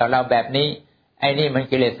มาทำกับเราแบบนี้ไอ้นี่มัน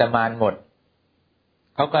กิเลสมารหมด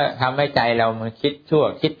เขาก็ทำให้ใจเรามันคิดชั่ว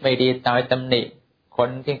คิดไม่ดีตายตำหนิคน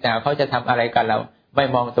ที่ต่างเขาจะทำอะไรกับเราไม่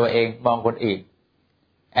มองตัวเองมองคนอื่น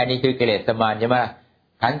อันนี้คือกิเลสมารใช่ไหม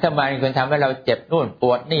ขันธมารคือทำให้เราเจ็บนู่นป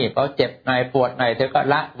วดนี่พอเจ็บหน่อยปวดหน่อยเธอก็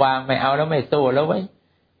ละวางไม่เอาแล้วไม่สู้แล้วเว้ย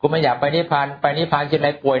กูไม่อยากไปนิพพานทีไร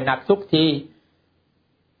ป่วยหนักทุกที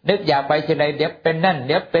นึกอยากไปทีไรเดี๋ยวเป็นนั่นเ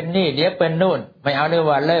ดี๋ยวเป็นนี่เดี๋ยวเป็นนู่นไม่เอาเลย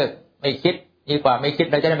ว่าเลิกไม่คิดดีกว่าไม่คิด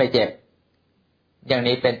เราจะได้ไม่เจ็บอย่าง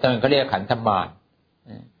นี้เป็นต้นเขาเรียกขันธมาร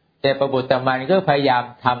แต่ประบุตรมารก็พยายาม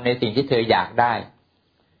ทำในสิ่งที่เธออยากได้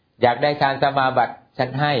ฌานสมาบัติฉัน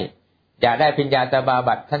ให้อยากได้ปัญญาสมา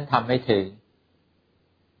บัติท่านทำให้ถึง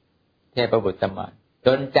เทพบุตรมารด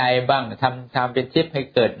ลใจบ้างทำเป็นทิพย์ให้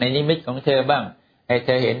เกิดในนิมิตของเธอบ้างให้เธ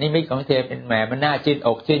อเห็นนิมิตของเธอเป็นแหมมันน่าชื่นอ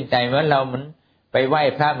กชื่นใจเหมือนเราเหมือนไปไหว้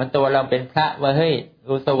พระเหมือนตัวเราเป็นพระว่าเฮ้ย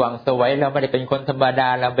ดูสว่างสวยเราไม่ได้เป็นคนธรรมดา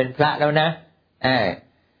เราเป็นพระแล้วนะ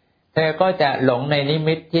เธอก็จะหลงในนิ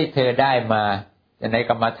มิตที่เธอได้มาใน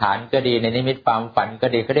กรรมฐานก็ดีในนิมิตความฝันก็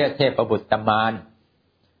ดีเขาเรียกเทพบุตรมาร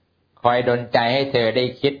คอยดลใจให้เธอได้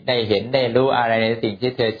คิดได้เห็นได้รู้อะไรในสิ่ง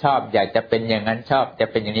ที่เธอชอบอยากจะเป็นอย่างนั้นชอบจะ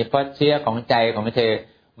เป็นอย่างนี้เพราะเชื้อของใจของเธอ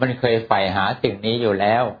มันเคยใฝ่หาสิ่งนี้อยู่แ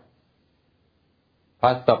ล้วพอ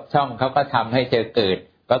ตกช่องเขาก็ทำให้เธอเกิด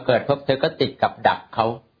พอเกิดพบเธอก็ติดกับดักเขา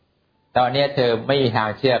ตอนนี้เธอไม่มีทาง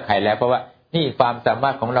เชื่อใครแล้วเพราะว่านี่ความสามา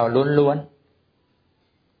รถของเราล้วน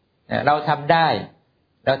ๆเราทำได้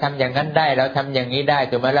เราทำอย่างนั้นได้เราทำอย่างนี้ได้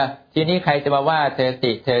ถูกไหมล่ะทีนี้ใครจะมาว่าเธอ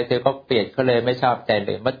ติเธอก็เปลี่ยนเขาเลยไม่ชอบใจเล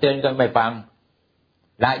ยมาเตือนก็ไม่ฟัง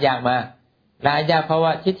ละยากมาละยากเพราะว่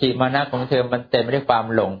าทิฏฐิมานะของเธอมันเต็มไปด้วยความ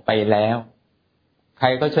หลงไปแล้วใคร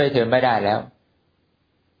ก็ช่วยเธอไม่ได้แล้ว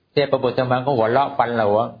เทพบุตรมารก็หัวเราะฟัน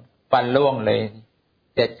ล่วงเลย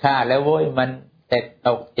เจ็ดฆ่าแล้วโว้ยมันเจ็ดต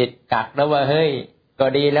กจิตกักแล้วว่าเฮ้ยก็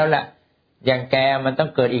ดีแล้วล่ะอย่างแกมันต้อง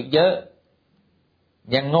เกิดอีกเยอะ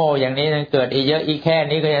ยังโง่อย่างนี้ยังเกิดอีกเยอะอีกแค่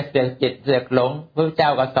นี้ก็ยังเสือกจิตเสือกหลงพระเจ้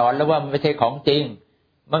าก็สอนแล้วว่ามันไม่ใช่ของจริง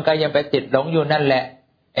มันก็ยังไปติดหลงอยู่นั่นแหละ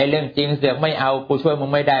ไอ้เรื่องจริงเสือกไม่เอากูช่วยมึง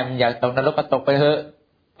ไม่ได้มึงอยากตกนรกก็ตกไปเถอะ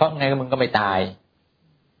เพราะไงมึงก็ไม่ตาย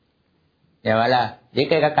อย่างไรล่ะเดี๋ยว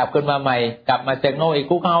แกก็กลับขึ้นมาใหม่กลับมาเสือกโง่อีก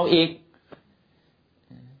กูเอาอีก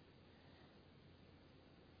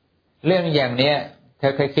เรื่องอย่างเนี้ยเธ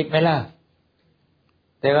อเคยคิดไหมล่ะ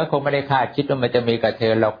แต่ว่าคงไม่ได้คาดคิดว่ามันจะมีกับเธ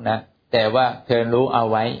อหรอกนะแต่ว่าเธอรู้เอา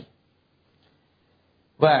ไว้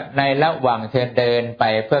ว่าในระหว่างเธอเดินไป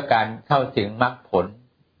เพื่อการเข้าถึงมรรคผล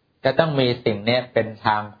จะต้องมีสิ่งนี้เป็นท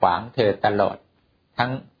างขวางเธอตลอด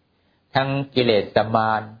ทั้งกิเลสม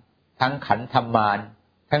ารทั้งขันธมาร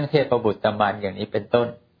ทั้งเทพบุตรมารอย่างนี้เป็นต้น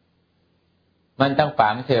มันต้องขวา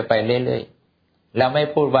งเธอไปเรื่อยๆเราไม่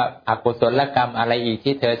พูดว่าอกุศลกรรมอะไรอีก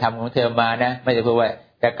ที่เธอทำของเธอมานะไม่ได้พูดว่า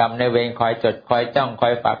แต่กรรมในเวรคอยจดคอยจ้องคอ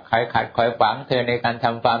ยฝักคอยขัดคอยขวางเธอในการท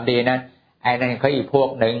ำความดีนั้นไอ้นั่นเขาอีกพวก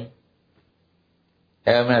หนึ่งเธ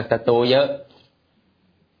อมันศัตรูเยอะ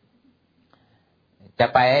จะ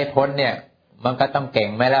ไปให้พ้นเนี่ยมันก็ต้องเก่ง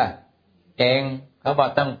ไหมล่ะเก่งเขาบอก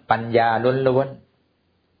ต้องปัญญาล้วน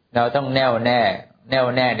ๆเราต้องแน่วแ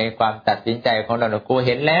น่ในความตัดสินใจของเรากูเ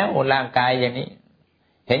ห็นแล้วร่างกายอย่างนี้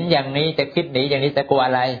เห็นอย่างนี้จะคิดหนีอย่างนี้จะกลัวอ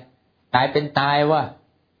ะไรตายเป็นตายวะ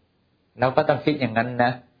เราก็ต้องคิดอย่างนั้นน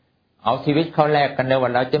ะเอาชีวิตเขาแลกกันเลยว่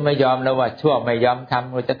าเราจะไม่ยอมแล้วว่าชั่วไม่ยอมท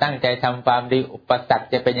ำเราจะตั้งใจทำความดีอุปสรรค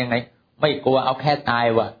จะเป็นยังไงไม่กลัวเอาแค่ตาย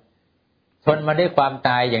วะทนมาด้วยความต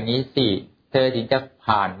ายอย่างนี้สิเธอถึงจะ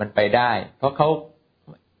ผ่านมันไปได้เพราะเขา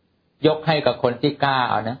ยกให้กับคนที่กล้า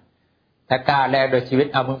เอานะถ้ากล้าแลกโดยชีวิต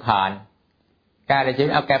เอามึงผ่านกล้าในชีวิ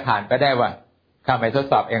ตเอาแกผ่านไปได้ว่าข้าไม่ทด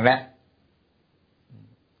สอบเองแล้ว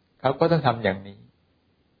เขาก็ต้องทำอย่างนี้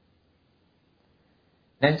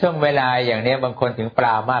นั้นช่วงเวลาอย่างนี้บางคนถึงปร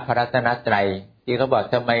ามาสพระรัตนตรัยที่เขาบอก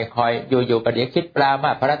ทำไมคอยอยู่ๆประเดี๋ยวคิดปรามา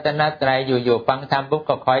สพระรัตนตรัยอยู่ๆฟังธรรมปุ๊บ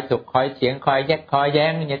ก็คอยถกคอยเถียงคอยแยกคอยแย้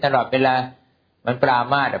งอย่างนี้ตลอดเวลามันปรา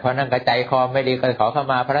มาสเพราะนั่นก็ใจคอไม่ดีก็ขอเข้า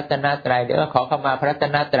มาพระรัตนตรัยเดี๋ยวก็ขอเข้ามาพระรัต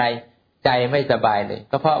นตรัยใจไม่สบายเลย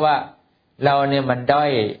ก็เพราะว่าเราเนี่ยมันด้อ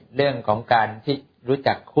ยเรื่องของการที่รู้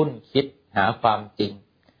จักคุ้นคิดหาความจริง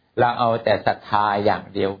เราเอาแต่ศรัทธาอย่าง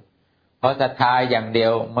เดียวเพราะศรัทธาอย่างเดีย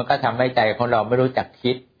วมันก็ทำให้ใจของเราไม่รู้จัก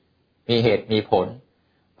คิดมีเหตุมีผล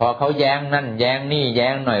พอเขาแย้งนั่นแย้งนี่แย้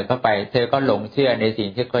งหน่อยเข้าไปเธอก็หลงเชื่อในสิ่ง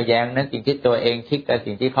ที่เขาแย้งนั้นสิ่งที่ตัวเองคิดกับ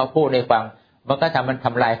สิ่งที่เขาพูดให้ฟังมันก็ท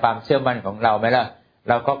ำลายความเชื่อมั่นของเราไหมล่ะ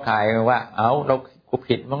เราก็ขายว่าเรากู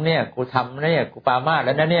ผิดมั้งเนี่ยกูทำเนี่ยกูปามาสแ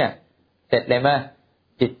ล้วนะเนี่ยเสร็จเลยมั้ย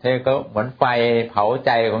จิตเธอก็เหมือนไฟเผาใ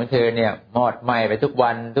จของเธอเนี่ยมอดไหม้ไปทุก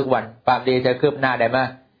วันความดีเธอคืบหน้าได้มั้ย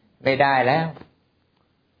ไม่ได้แล้ว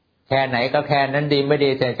แค่ไหนก็แค่นั้นดีไม่ดี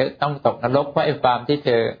เธอจะต้องตกนรกเพราะไอ้ความที่เธ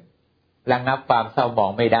อระงับความเศร้าหมอ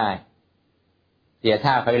งไม่ได้เสีย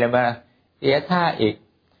ท่าเขาเลยมั้ยเสียท่าอีก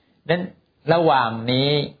นั้นระหว่าง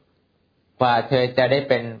นี้กว่าเธอจะได้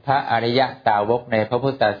เป็นพระอริยสาวกในพระพุ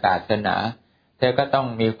ทธศาสนาเธอก็ต้อง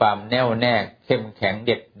มีความแน่วแน่เข้มแข็งเ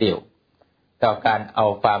ด็ดเดี่ยวต่อการเอา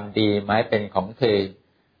ความดีมาให้เป็นของเธอ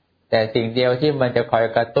แต่สิ่งเดียวที่มันจะคอย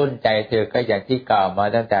กระตุ้นใจเธอก็อย่างที่กล่าวมา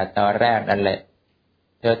ตั้งแต่ตอนแรกนั่นแหละ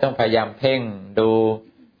เธอต้องพยายามเพ่งดู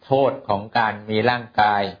โทษของการมีร่างก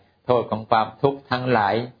ายโทษของความทุกข์ทั้งหลา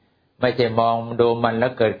ยไม่ใช่มองดูมันแล้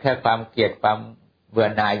วเกิดแค่ความเกลียดความเบื่อ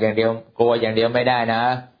หน่ายอย่างเดียวกลัวอย่างเดียวไม่ได้นะ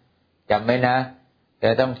จำไว้นะเธ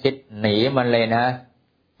อต้องคิดหนีมันเลยนะ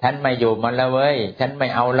ฉันไม่อยู่มันแล้วเว้ยฉันไม่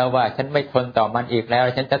เอาแล้วว่าฉันไม่ทนต่อมันอีกแล้ว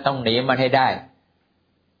ฉันจะต้องหนีมันให้ได้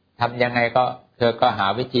ทำยังไงก็เธอก็หา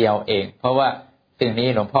วิธีเอาเองเพราะว่าสิ่งนี้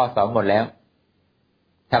หลวงพ่อสอนหมดแล้ว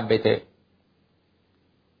ทำไปเถอะ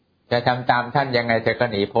จะทำตามท่านยังไงเธอก็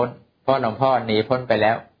หนีพ้นเพราะหลวงพ่อหนีพ้นไปแ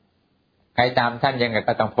ล้วใครตามท่านยังไง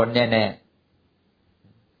ก็ต้องพ้นแน่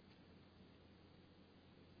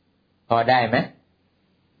ๆพอได้ไหม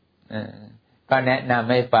ก็แนะน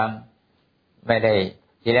ำให้ฟังไม่ได้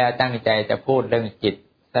ทีแรกตั้งใจจะพูดเรื่องจิต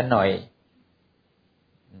สักหน่อย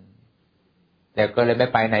แต่ก็เลยไม่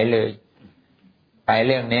ไปไหนเลยไปเ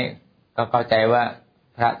รื่องนี้ก็เข้าใจว่า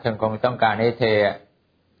พระท่านคงต้องการให้เธอ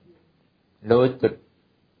รู้จุด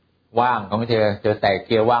ว่างของเธอใส่เ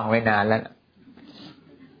กียร์ว่างไว้นานแล้ว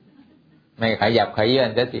ไม่ขยับขยื่น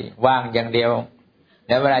ซะสิว่างอย่างเดียวแ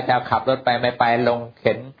ล้วเวลาจะขับรถไปไม่ไปลงเ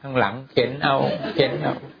ข็นข้างหลังเข็นเอา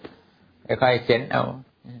ค่อยๆเข็นเอา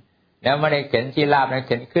แล้วไม่ได้เข็นที่ราบนะเ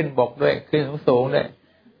ข็นขึ้นบกด้วยขึ้นสูงด้วย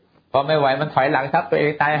พอไม่ไหวมันถอยหลังทับตัวเอ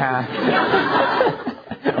งตายห่า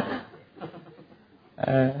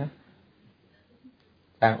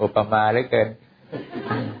สร้างอุปมาเหลือเกิน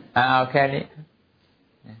เอาแค่นี้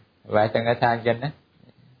ไว้สังฆทานกันนะ